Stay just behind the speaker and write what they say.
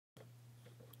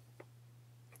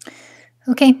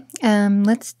Okay,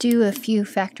 let's do a few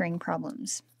factoring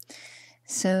problems.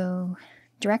 So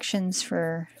directions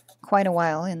for quite a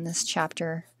while in this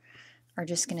chapter are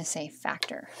just going to say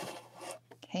factor.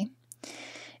 Okay.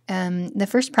 The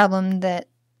first problem that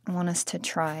I want us to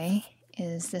try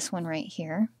is this one right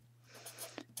here.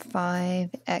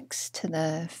 5x to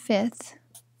the fifth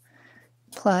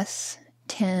plus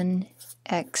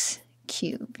 10x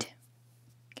cubed.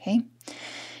 Okay.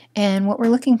 And what we're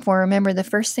looking for, remember the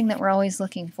first thing that we're always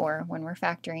looking for when we're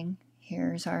factoring,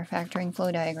 here's our factoring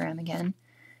flow diagram again.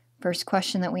 First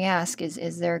question that we ask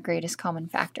is there a greatest common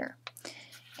factor?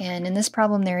 And in this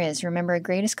problem there is. Remember, a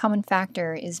greatest common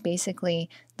factor is basically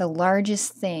the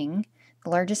largest thing, the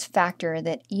largest factor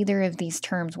that either of these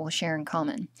terms will share in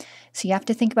common. So you have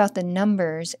to think about the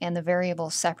numbers and the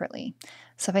variables separately.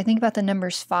 So if I think about the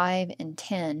numbers 5 and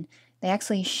 10, they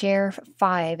actually share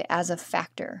 5 as a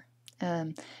factor.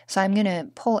 So I'm going to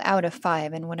pull out a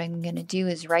 5, and what I'm going to do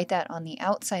is write that on the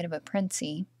outside of a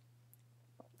parenthesis.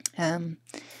 And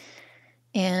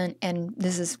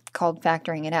this is called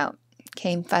factoring it out.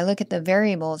 Okay, if I look at the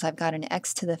variables, I've got an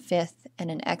x to the fifth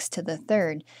and an x to the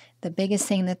third. The biggest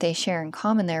thing that they share in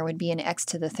common there would be an x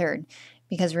to the third.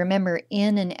 Because remember,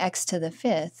 in an x to the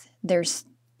fifth, there's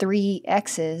 3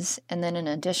 x's and then an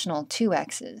additional 2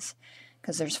 x's,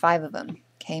 because there's 5 of them.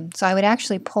 Okay, so I would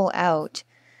actually pull out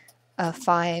a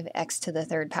 5x to the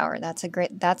third power. That's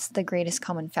the greatest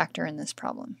common factor in this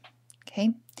problem.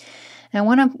 Okay. Now,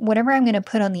 whatever I'm going to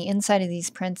put on the inside of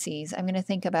these parentheses, I'm going to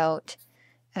think about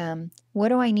what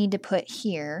do I need to put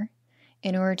here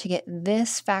in order to get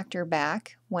this factor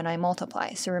back when I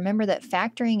multiply. So remember that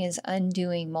factoring is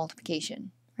undoing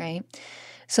multiplication, right?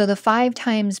 So the 5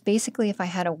 times, basically if I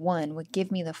had a 1, would give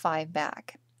me the 5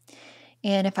 back.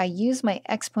 And if I use my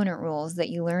exponent rules that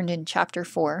you learned in Chapter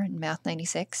 4 in Math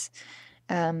 96,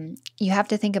 you have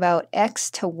to think about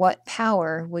x to what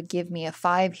power would give me a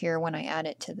 5 here when I add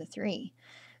it to the 3.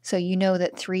 So you know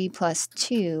that 3 plus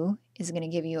 2 is going to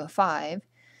give you a 5.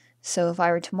 So if I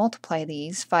were to multiply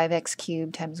these, 5x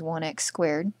cubed times 1x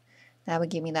squared, that would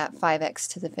give me that 5x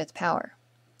to the fifth power.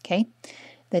 Okay?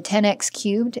 The 10x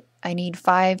cubed, I need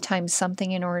 5 times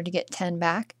something in order to get 10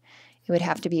 back. It would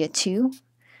have to be a 2.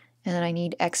 And then I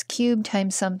need x cubed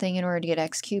times something in order to get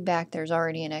x cubed back. There's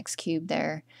already an x cubed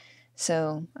there,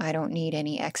 so I don't need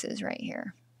any x's right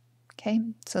here. Okay,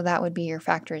 so that would be your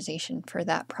factorization for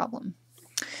that problem.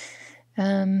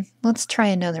 Let's try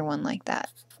another one like that.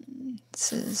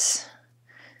 This is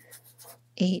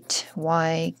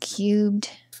 8y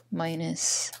cubed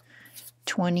minus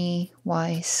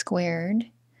 20y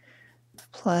squared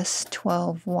plus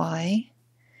 12y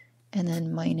and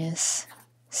then minus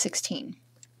 16.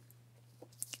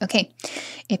 Okay,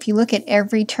 if you look at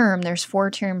every term, there's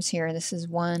 4 terms here. This is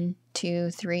 1,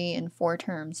 2, 3, and 4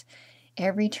 terms.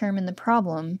 Every term in the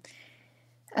problem,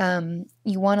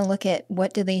 you want to look at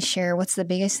what do they share, what's the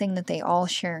biggest thing that they all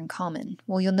share in common.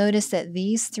 Well, you'll notice that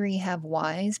these 3 have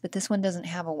y's, but this one doesn't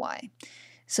have a y.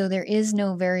 So there is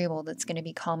no variable that's going to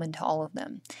be common to all of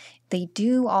them. They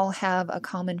do all have a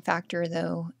common factor,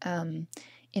 though,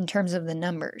 in terms of the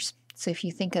numbers. So if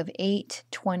you think of 8,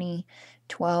 20,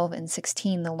 12, and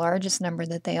 16, the largest number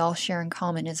that they all share in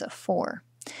common is a 4.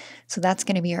 So that's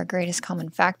going to be our greatest common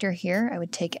factor here. I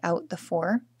would take out the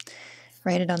 4,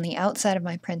 write it on the outside of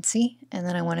my parenthesis, and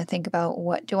then I want to think about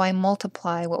what do I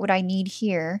multiply, what would I need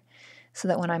here, so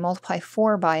that when I multiply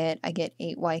 4 by it, I get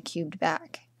 8y cubed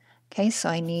back. Okay, so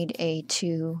I need a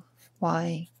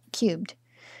 2y cubed.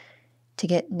 To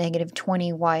get negative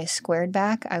 20y squared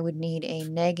back, I would need a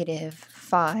negative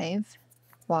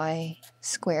 5y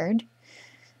squared.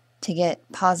 To get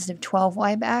positive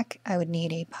 12y back, I would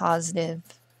need a positive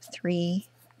 3y,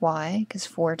 because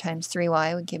 4 times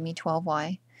 3y would give me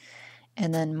 12y,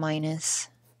 and then minus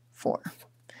 4,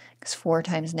 because 4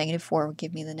 times negative 4 would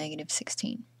give me the negative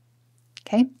 16.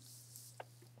 Okay?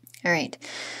 All right,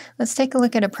 let's take a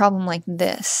look at a problem like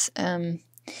this.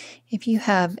 If you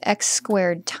have x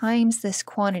squared times this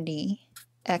quantity,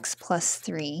 x plus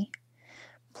 3,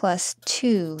 plus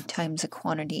 2 times a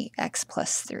quantity, x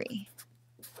plus 3.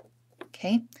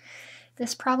 Okay,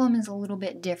 this problem is a little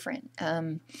bit different.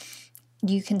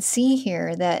 You can see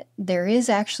here that there is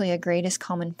actually a greatest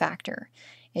common factor.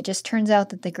 It just turns out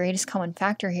that the greatest common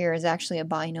factor here is actually a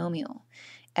binomial.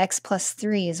 X plus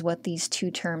 3 is what these 2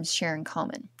 terms share in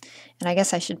common. And I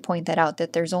guess I should point that out,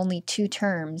 that there's only 2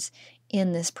 terms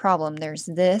in this problem. There's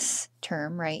this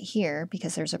term right here,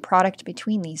 because there's a product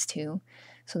between these 2.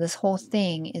 So this whole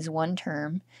thing is 1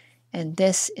 term, and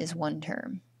this is 1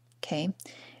 term. Okay.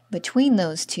 Between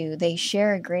those 2, they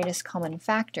share a greatest common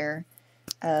factor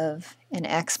of an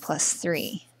x plus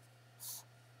 3.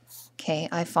 Okay,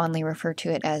 I fondly refer to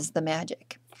it as the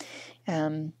magic.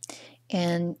 And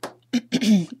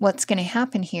what's going to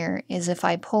happen here is if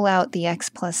I pull out the x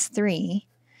plus 3,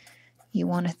 you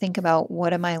want to think about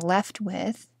what am I left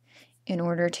with in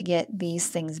order to get these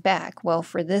things back. Well,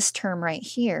 for this term right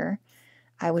here,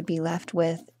 I would be left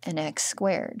with an x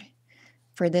squared.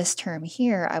 For this term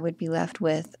here, I would be left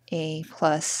with a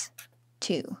plus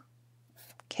 2.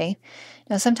 Okay,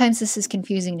 now sometimes this is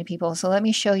confusing to people, so let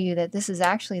me show you that this is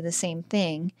actually the same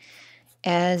thing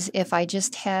as if I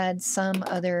just had some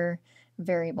other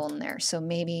variable in there. So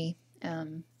maybe,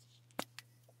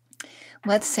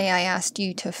 let's say I asked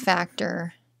you to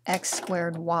factor x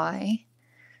squared y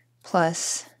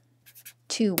plus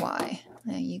 2y.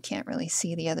 Now, you can't really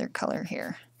see the other color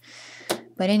here.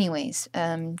 But anyways,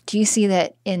 do you see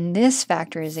that in this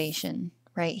factorization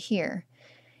right here,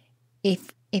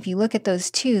 if you look at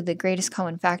those two, the greatest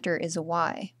common factor is a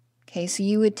y. Okay, so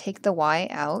you would take the y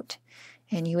out,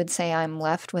 and you would say I'm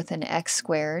left with an x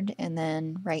squared, and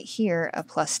then right here a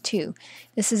plus 2.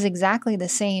 This is exactly the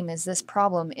same as this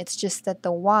problem. It's just that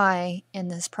the y in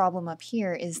this problem up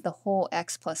here is the whole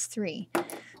x plus 3.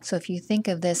 So if you think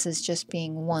of this as just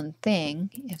being one thing,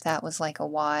 if that was like a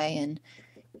y and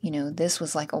this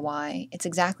was like a y, it's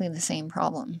exactly the same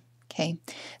problem. Okay,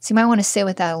 so you might want to sit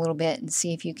with that a little bit and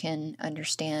see if you can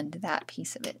understand that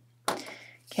piece of it.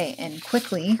 Okay, and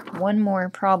quickly, one more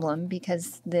problem,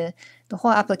 because the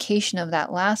whole application of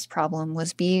that last problem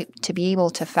was to be able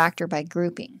to factor by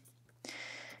grouping.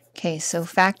 Okay, so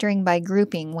factoring by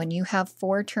grouping, when you have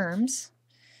 4 terms,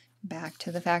 back to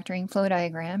the factoring flow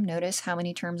diagram, notice how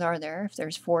many terms are there if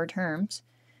there's 4 terms,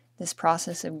 this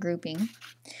process of grouping.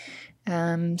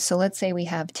 So let's say we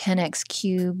have 10x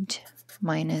cubed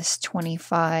minus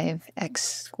 25x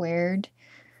squared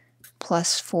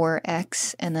plus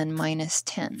 4x and then minus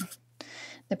 10.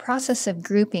 The process of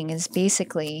grouping is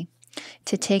basically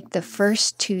to take the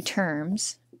first 2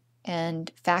 terms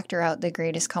and factor out the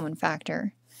greatest common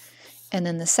factor, and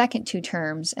then the second 2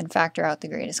 terms and factor out the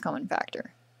greatest common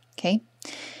factor. Okay?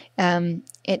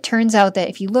 It turns out that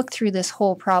if you look through this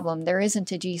whole problem, there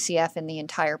isn't a GCF in the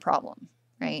entire problem,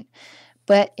 right?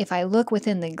 But if I look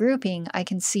within the grouping, I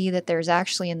can see that there's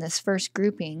actually in this first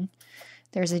grouping,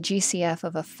 there's a GCF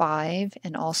of a 5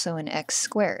 and also an x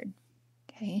squared.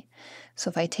 Okay, so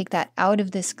if I take that out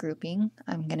of this grouping,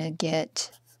 I'm going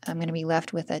to be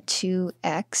left with a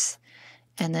 2x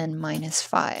and then minus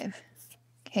 5.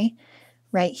 Okay,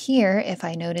 right here, if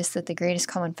I notice that the greatest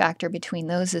common factor between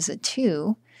those is a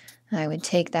 2, I would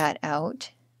take that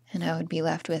out and I would be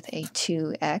left with a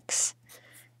 2x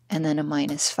and then a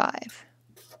minus 5.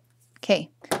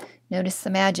 Okay, notice the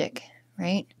magic,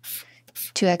 right?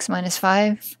 2x minus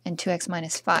 5 and 2x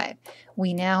minus 5.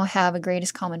 We now have a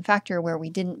greatest common factor where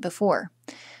we didn't before.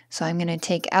 So I'm going to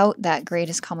take out that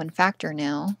greatest common factor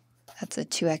now. That's a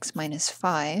 2x minus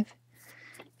 5.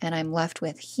 And I'm left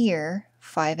with here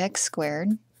 5x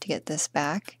squared to get this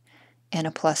back and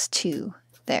a plus 2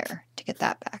 there to get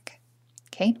that back.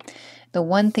 Okay. The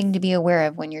one thing to be aware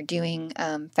of when you're doing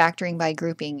factoring by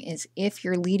grouping is if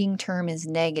your leading term is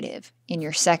negative in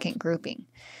your second grouping.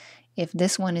 If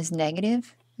this one is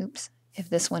negative, if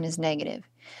this one is negative,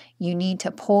 you need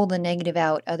to pull the negative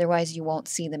out, otherwise you won't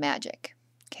see the magic.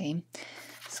 Okay,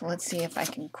 so let's see if I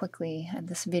can quickly,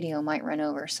 this video might run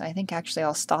over, so I think actually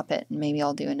I'll stop it and maybe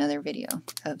I'll do another video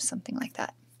of something like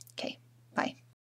that. Okay, bye.